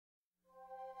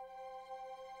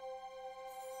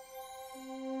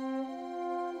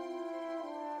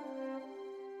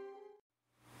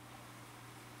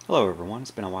Hello everyone,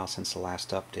 it's been a while since the last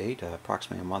update,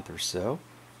 approximately a month or so.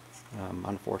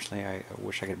 Unfortunately, I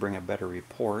wish I could bring a better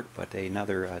report, but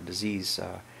another disease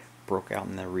broke out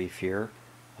in the reef here.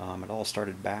 It all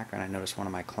started back, and I noticed one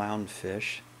of my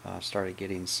clownfish started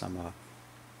getting some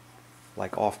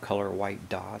like off-color white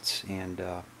dots and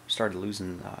started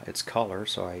losing its color,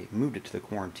 so I moved it to the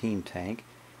quarantine tank,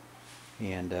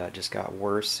 and it just got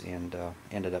worse and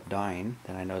ended up dying.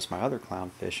 Then I noticed my other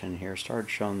clownfish in here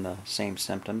started showing the same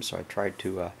symptoms, so I tried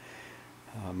to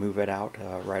move it out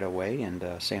right away, and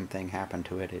same thing happened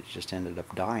to it. It just ended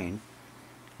up dying.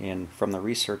 And from the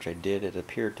research I did, it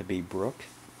appeared to be Brook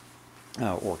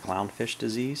or clownfish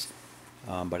disease,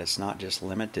 but it's not just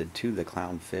limited to the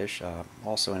clownfish.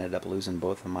 Also ended up losing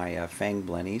both of my fang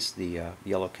blennies, the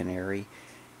yellow canary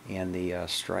and the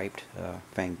striped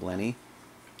fang blenny.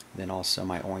 Then also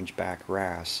my orange back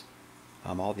wrasse.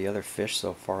 All the other fish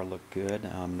so far look good,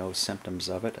 no symptoms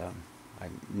of it.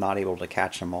 I'm not able to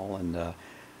catch them all and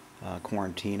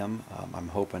quarantine them. I'm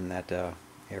hoping that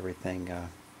everything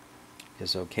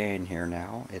is okay in here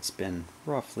now. It's been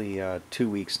roughly 2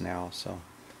 weeks now, so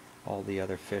all the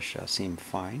other fish seem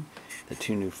fine. The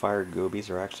two new fire gobies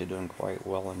are actually doing quite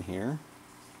well in here,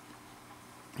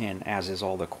 and as is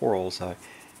all the corals.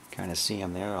 Kind of see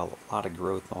them there, a lot of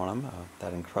growth on them.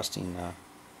 That encrusting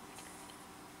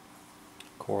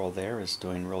coral there is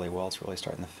doing really well. It's really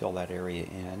starting to fill that area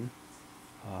in.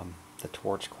 The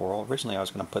torch coral, originally I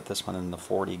was going to put this one in the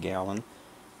 40-gallon,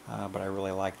 but I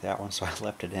really like that one, so I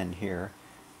left it in here.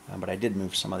 But I did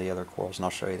move some of the other corals, and I'll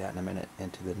show you that in a minute,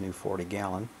 into the new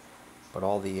 40-gallon. But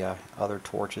all the other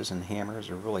torches and hammers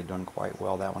are really doing quite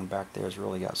well. That one back there has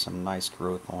really got some nice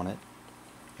growth on it.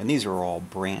 And these are all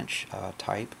branch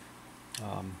type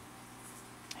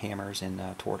hammers and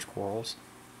torch corals.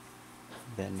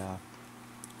 Then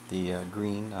the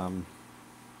green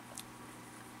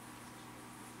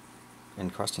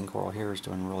encrusting coral here is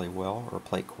doing really well, or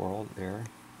plate coral there,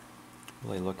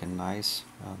 really looking nice.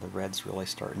 The red's really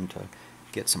starting to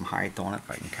get some height on it.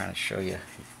 If I can kind of show you,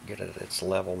 get it at its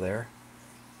level there.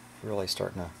 Really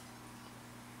starting to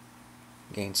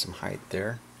gain some height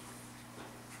there.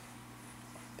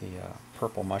 The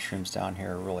purple mushrooms down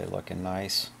here are really looking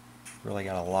nice. Really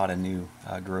got a lot of new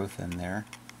growth in there.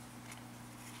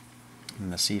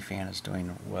 And the sea fan is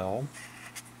doing well.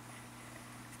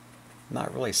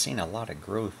 Not really seeing a lot of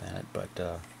growth in it,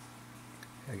 but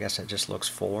I guess it just looks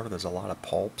fuller. There's a lot of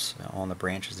pulps on the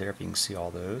branches there, if you can see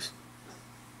all those.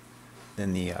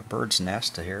 Then the bird's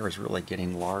nest here is really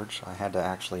getting large. I had to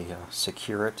actually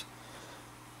secure it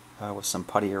with some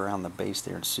putty around the base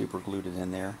there and super glued it in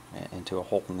there into a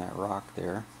hole in that rock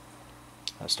there.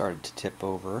 I started to tip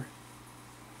over.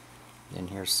 And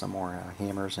here's some more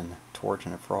hammers and torch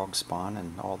and a frog spawn,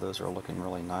 and all those are looking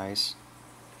really nice.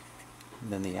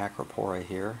 And then the acropora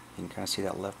here, you can kind of see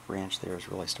that left branch there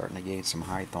is really starting to gain some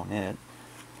height on it.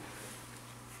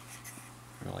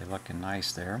 Really looking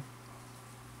nice there.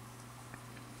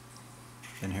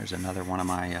 Then here's another one of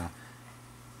my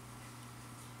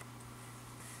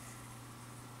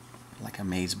like a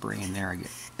maze brain there,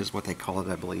 is what they call it,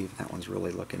 I believe. That one's really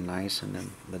looking nice. And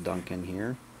then the Duncan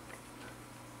here.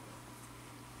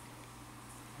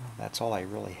 That's all I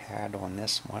really had on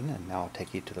this one, and now I'll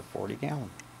take you to the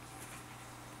 40-gallon.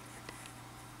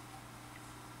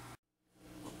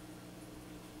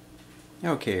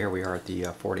 Okay, here we are at the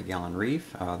 40-gallon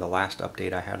reef. The last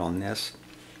update I had on this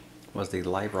was the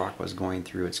live rock was going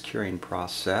through its curing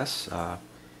process,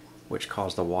 which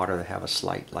caused the water to have a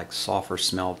slight sulfur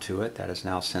smell to it. That has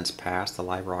now since passed. The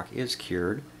live rock is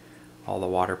cured. All the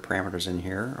water parameters in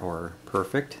here are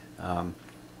perfect.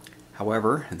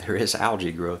 However, there is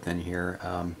algae growth in here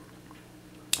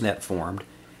that formed,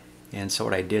 and so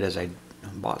what I did is I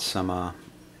bought some a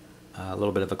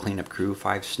little bit of a cleanup crew,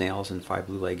 5 snails and 5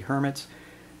 blue leg hermits,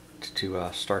 to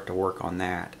start to work on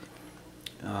that.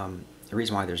 The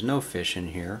reason why there's no fish in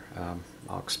here,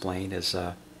 I'll explain, is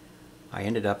I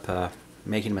ended up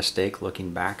making a mistake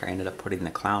looking back. I ended up putting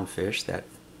the clownfish that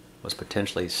was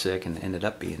potentially sick and ended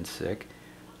up being sick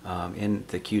in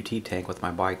the QT tank with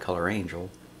my bicolor angel.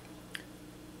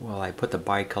 Well, I put the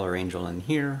bicolor angel in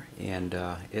here, and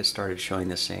it started showing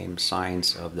the same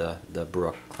signs of the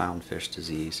Brook clownfish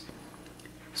disease.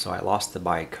 So I lost the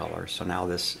bicolor, so now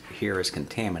this here is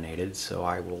contaminated, so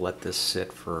I will let this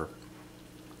sit for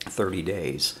 30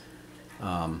 days.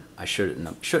 I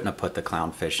shouldn't have put the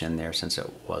clownfish in there since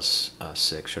it was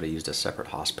sick. Should have used a separate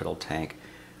hospital tank,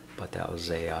 but that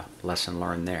was a lesson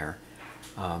learned there.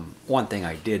 One thing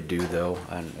I did do though,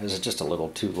 and it was just a little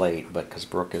too late, but because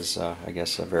Brook is I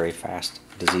guess a very fast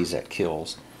disease that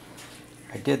kills,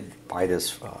 I did buy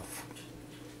this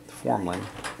formalin,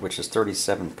 which is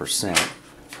 37%,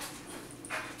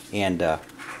 and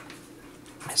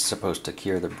it's supposed to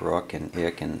cure the brook and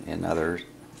ick and others.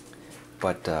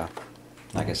 But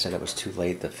like I said, it was too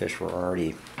late. The fish were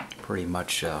already pretty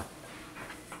much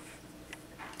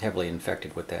heavily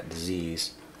infected with that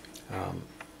disease.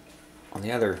 On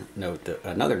the other note,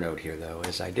 another note here though,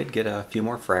 is I did get a few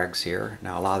more frags here.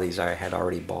 Now a lot of these I had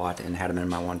already bought and had them in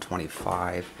my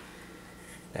 125.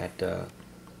 That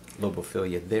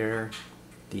Lobophilia there,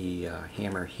 the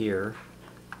hammer here,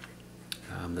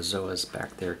 the zoas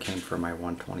back there came from my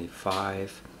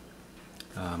 125.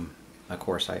 Of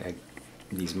course,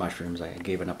 these mushrooms, I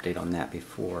gave an update on that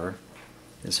before.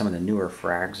 And some of the newer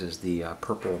frags is the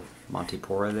purple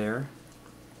Montipora there,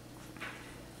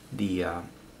 the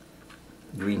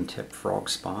green tip frog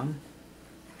spawn,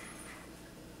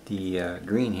 the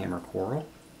green hammer coral,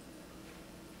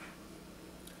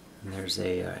 and there's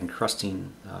a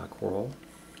encrusting coral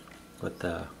with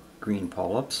the green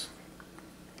polyps,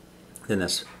 then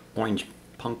this orange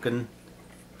pumpkin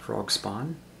frog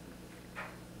spawn,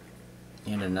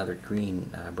 and another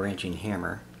green branching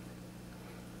hammer.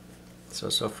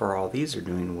 So far all these are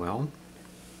doing well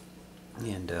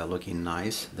and looking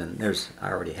nice. Then I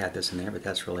already had this in there, but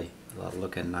that's really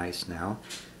looking nice now.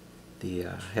 The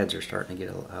heads are starting to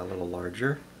get a little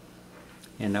larger.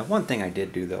 And one thing I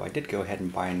did do though, I did go ahead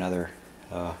and buy another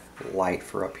light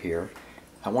for up here.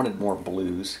 I wanted more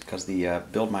blues because the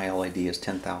Build My LED is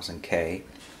 10,000K.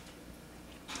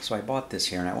 So I bought this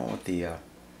here and I went with the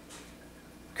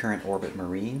Current Orbit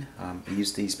Marine. I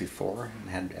used these before and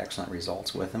had excellent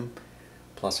results with them.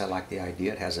 Plus I like the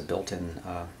idea, it has a built-in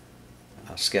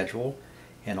schedule,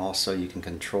 and also you can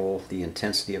control the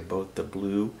intensity of both the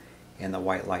blue and the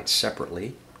white lights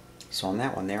separately. So on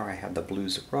that one there I have the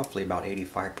blues at roughly about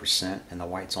 85% and the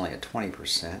white's only at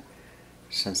 20%,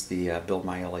 since the Build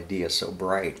My LED is so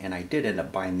bright. And I did end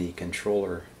up buying the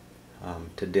controller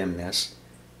to dim this,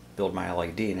 Build My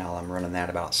LED. Now I'm running that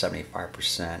about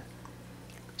 75%.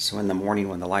 So in the morning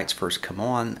when the lights first come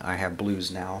on, I have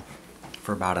blues now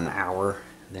for about an hour.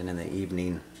 Then in the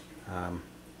evening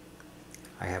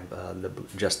I have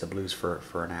just the blues for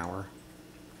an hour.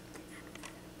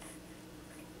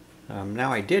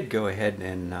 Now I did go ahead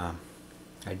and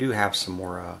I do have some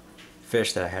more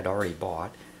fish that I had already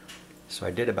bought. So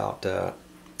I did about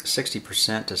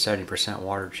 60% to 70%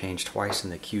 water change twice in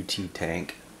the QT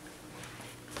tank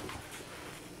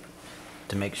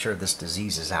to make sure this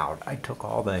disease is out. I took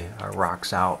all the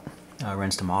rocks out,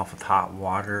 rinsed them off with hot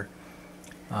water,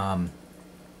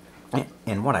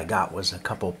 and what I got was a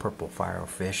couple purple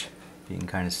firefish. You can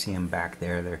kind of see them back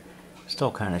there. They're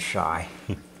still kind of shy,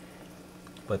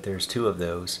 but there's two of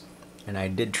those. And I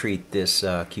did treat this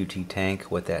QT tank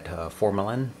with that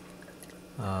formalin,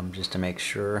 just to make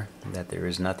sure that there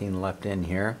is nothing left in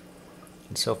here.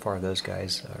 And so far those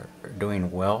guys are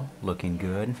doing well, looking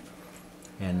good.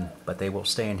 But they will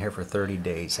stay in here for 30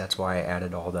 days. That's why I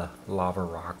added all the lava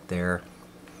rock there.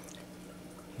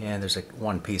 And there's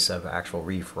one piece of actual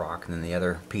reef rock, and then the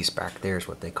other piece back there is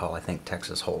what they call, I think,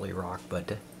 Texas Holy Rock.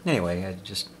 But anyway, I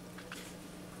just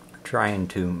trying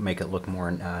to make it look more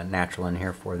natural in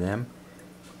here for them.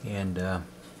 And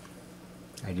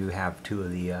I do have two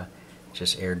of the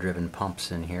just air-driven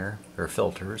pumps in here, or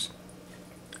filters.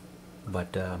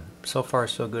 But so far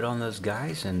so good on those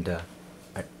guys, and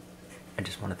I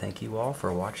just want to thank you all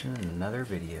for watching another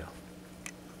video.